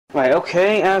Right,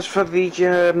 okay, as for the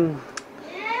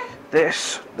the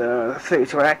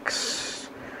 32X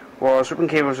was ribbon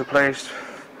cable was replaced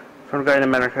from a guy in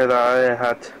America that I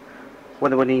had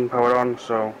when they weren't even powered on,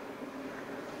 so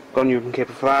got a new ribbon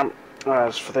cable for that.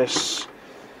 As for this,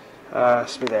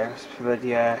 it's for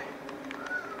the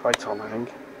right on, I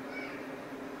think.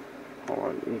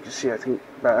 Or you can see, I think,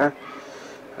 better.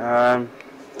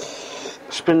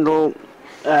 Spindle,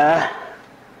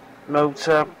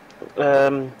 motor,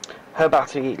 her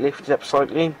battery lifted up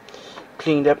slightly,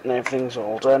 cleaned up, and everything's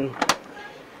all done.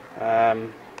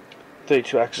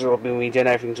 32X has all been redone,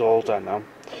 everything's all done now.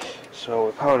 So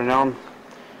we're powering on,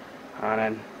 and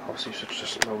then obviously switch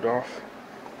this mode off.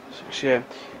 So you see, you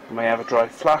may have a dry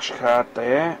flash card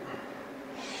there.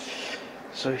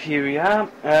 So here we are.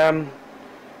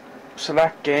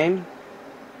 Select game.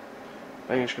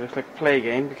 I'm just going to click play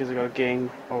game because I got a game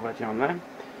already on there.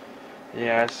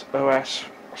 Yes, OS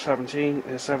 17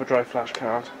 is a dry flash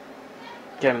card.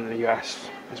 Again in the US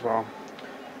as well.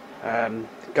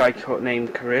 Guy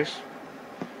named Chris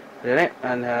in it,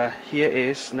 and here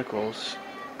is Nichols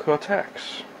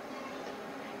Cortex.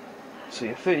 So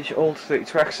your old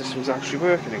 32X system is actually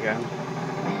working again.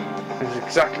 It's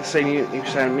exactly the same unit you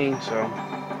sent me, so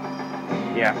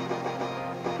yeah.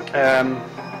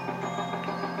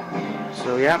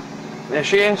 So yeah, there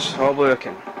she is, all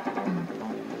working.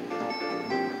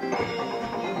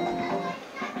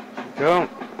 Go,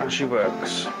 and she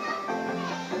works.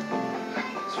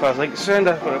 As far as I'm concerned,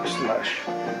 that works lush.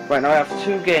 Right, now I have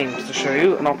two games to show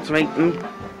you and optimate them.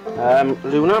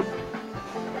 Luna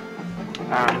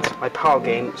and my PAL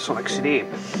game, Sonic CD.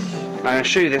 I'm going to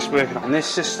show you this working on this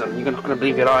system. You're not going to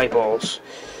believe your eyeballs.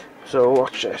 So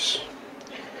watch this.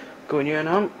 Go in here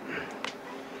now.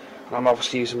 I'm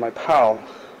obviously using my PAL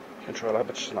controller,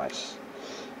 which is nice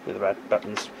with the red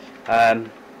buttons.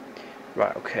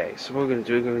 Right, okay, so what we're going to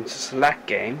do, we're going to select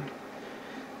game,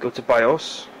 go to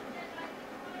BIOS.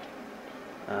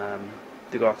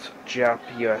 They got Jap,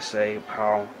 USA,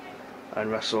 PAL, and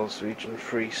Russell's Region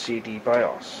 3 CD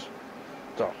BIOS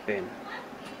 .bin.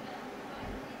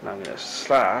 Now I'm going to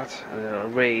start, and then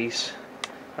erase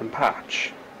and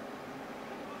patch,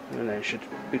 and then it should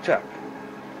boot up.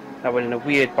 Now we're in a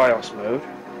weird BIOS mode,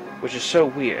 which is so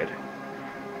weird.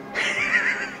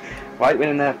 Right, we're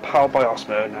in the PAL BIOS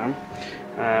mode now.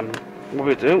 What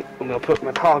we'll do, I'm going to put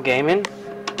my PAL game in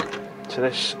to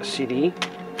this CD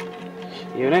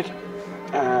unit,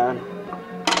 so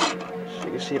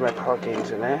you can see my PAL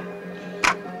games in there,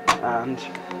 and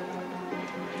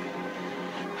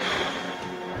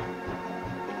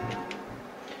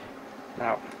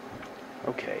now,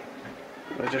 okay,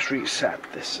 I'll just reset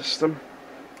this system.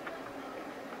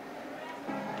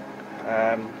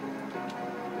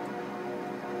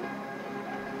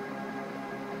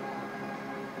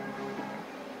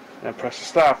 And press the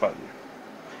start button.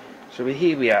 So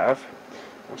here we have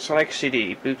a Sonic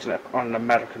CD booting up on an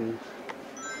American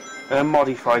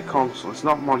modified console. It's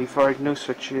not modified, no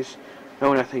switches,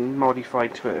 no nothing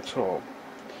modified to it at all.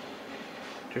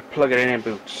 Just plug it in and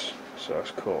boots. So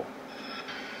that's cool.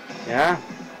 Yeah?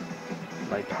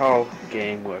 My PAL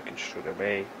game working straight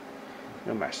away.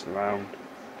 No messing around.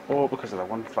 All because of that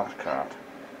one flash card.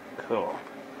 Cool.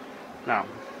 Now,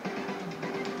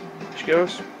 she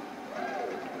goes.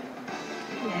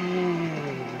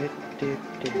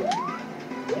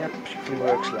 Yep, she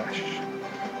works lash.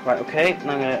 Right, okay,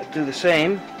 now I'm going to do the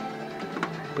same,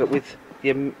 but with the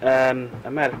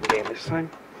American game this time.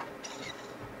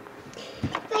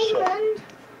 Raymond,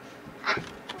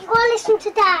 you got to listen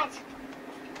to Dad.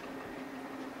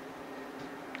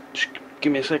 Just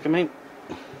give me a second, mate.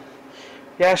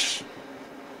 Yes.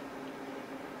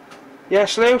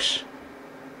 Yes, Luce?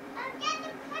 I'm getting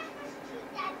a Christmas tree,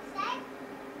 Dad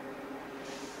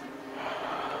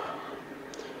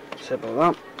said. Said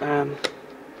about that.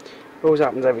 Always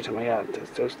happens every time I get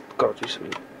it. Just got to do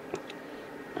something.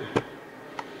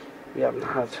 We haven't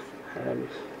had.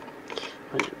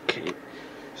 Okay.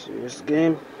 So here's the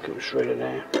game. Go straight in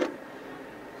there.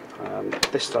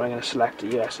 This time I'm going to select the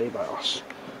USA BIOS,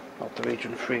 not the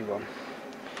Region 3 one.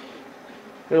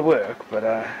 It'll work, but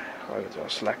I'll go to a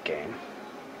select game.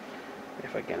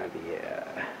 If I get the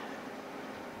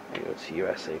I go to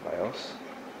USA BIOS.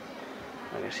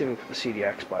 I'm going to see if I can put the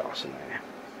CDX BIOS in there.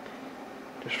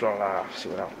 Just for a laugh, see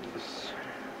what happens.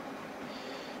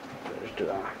 So just do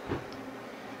that.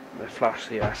 I'm going to flash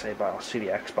the USA BIOS,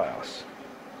 CDX BIOS.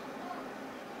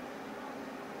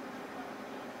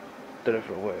 Don't know if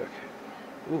it'll work.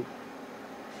 Ooh.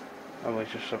 Oh,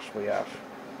 it's just what we have.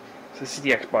 So the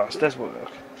CDX BIOS does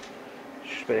work.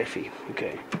 It's just a bit iffy.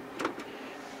 Okay.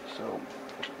 So,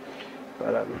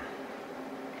 but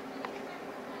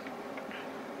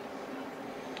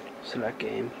select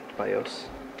game, BIOS,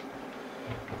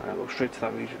 and I'll go straight to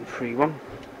that region 3 one.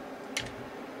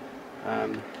 Now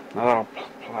that'll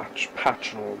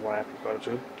patch or whatever you've got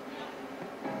to do.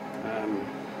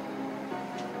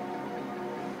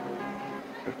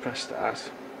 Press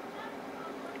start.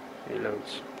 It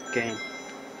loads game.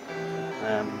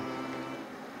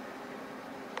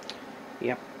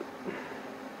 Yep.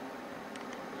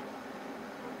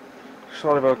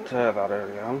 Sorry about that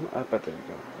earlier on, but there we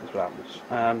go. That's what happens.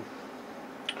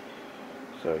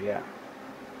 So yeah,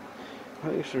 I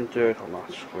think there's some dirt on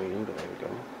that screen, but there we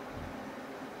go.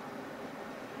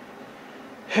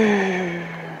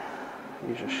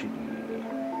 Use a CD.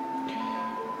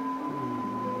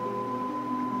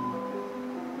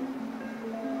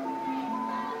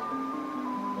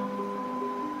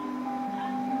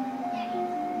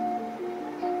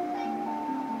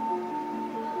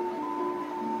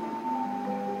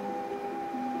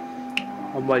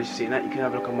 While you're seeing that, you can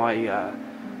have a look at my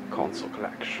console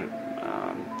collection.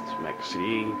 Some Mega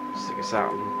CD, Sega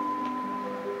Saturn,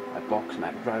 my box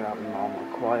Mega Drive haven't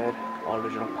required, all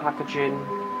original packaging. I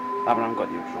haven't got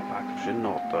the original packaging,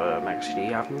 not the Mega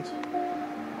CD haven't.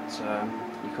 But,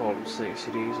 you call them Sega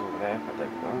CDs over there, but there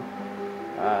we go.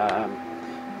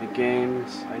 The games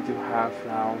I do have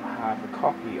now have a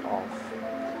copy of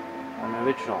an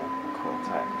original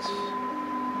Cortex,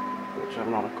 which I've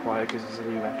not acquired because there's a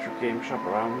new retro game shop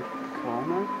around the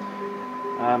corner.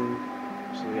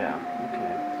 So yeah,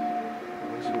 okay.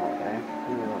 There's a lot there,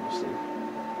 obviously.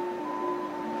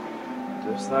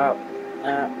 There's that,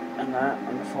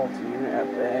 and the faulty unit up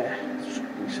there, it's just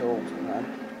be sold, and then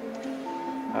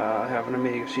I have an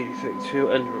Amiga CD32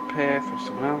 under repair for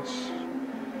someone else.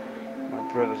 My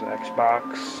brother's Xbox,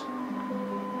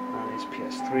 and his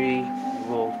PS3,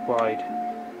 worldwide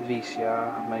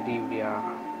VCR, my DVR.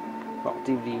 Well,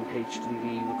 DVD and HDD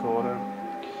recorder.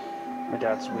 My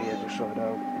dad's weird, just sorted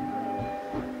out.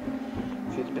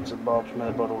 A few bits and bobs,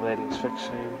 motherboard already is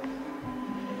fixing.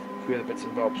 A few other bits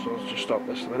and bobs, so let's just stop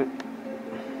this a minute.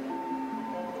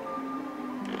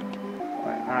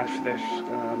 Right, as for this,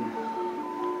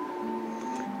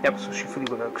 yep, so she fully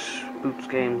works, boots,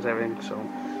 games, everything, so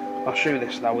I'll show you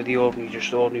this now with the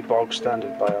ordinary bog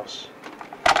standard BIOS.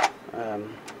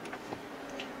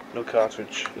 No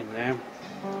cartridge in there.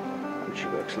 And she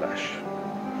works slash.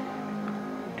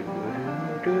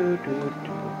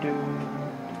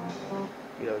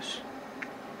 He goes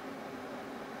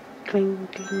cling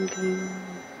cling cling.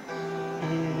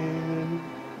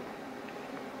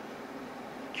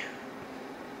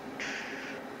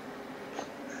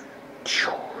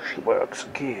 She works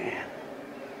again.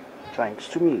 Thanks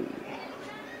to me.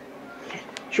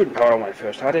 Shouldn't power on when I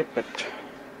first had it, but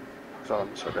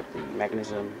sort of the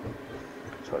mechanism,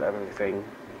 sort of everything,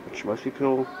 which most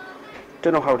people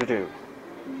don't know how to do.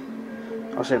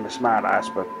 I'll say I'm a smart ass,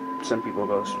 but some people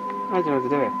goes, I don't know how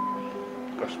to do it.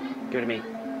 Goes, give it to me,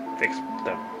 fix,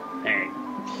 done. Hey.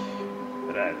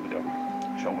 But there we go.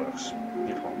 It all works.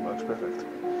 Beautiful, works perfect.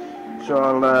 So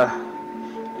I'll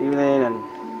leave it in, and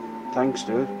thanks,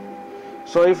 dude.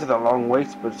 Sorry for the long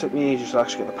wait, but it took me ages to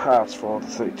actually get the parts for the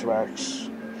 32X.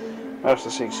 That's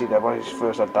the 60 there, when I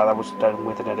first had that, I was done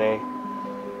with it in a day.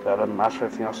 But as for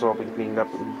everything else, it's all been cleaned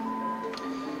up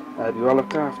and be well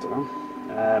looked after.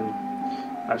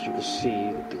 As you can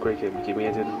see, the grey cable you gave me,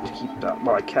 I didn't keep that.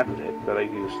 Well, I kept it, but I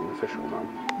used an official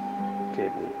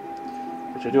cable,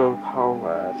 which I do have a PAL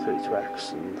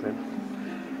 32X, and then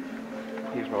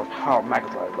here's what a PAL Mega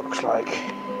Drive looks like.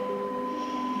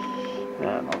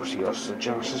 Obviously, yours is a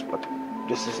Genesis, but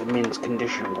this is a mint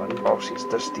condition one. Obviously, it's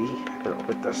dusty, a little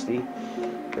bit dusty.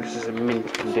 This is a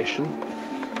mint condition,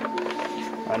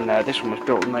 and this one was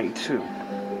built in '92.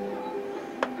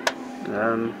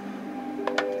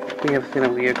 I think everything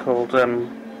over here called some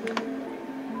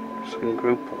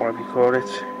group, or whatever you call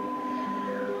it.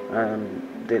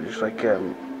 They're just like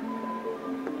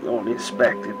all the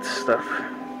inspected stuff.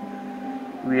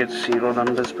 Weird serial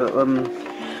numbers, but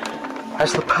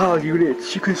as the PAL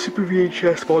units, you can super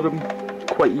VHS for them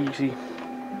quite easy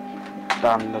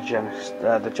than the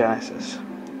Genesis.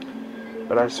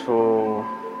 But as for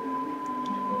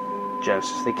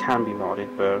Genesis, they can be modded,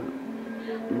 but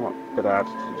not that hard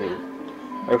to do.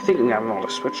 I was thinking of having all the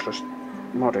switchless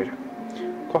modded.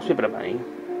 Cost me a bit of money,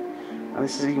 and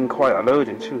this is even quite a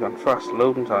loading too, than fast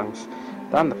loading times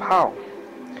than the PAL.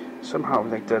 Somehow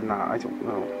they've done that, I don't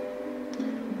know.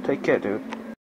 Take care, dude.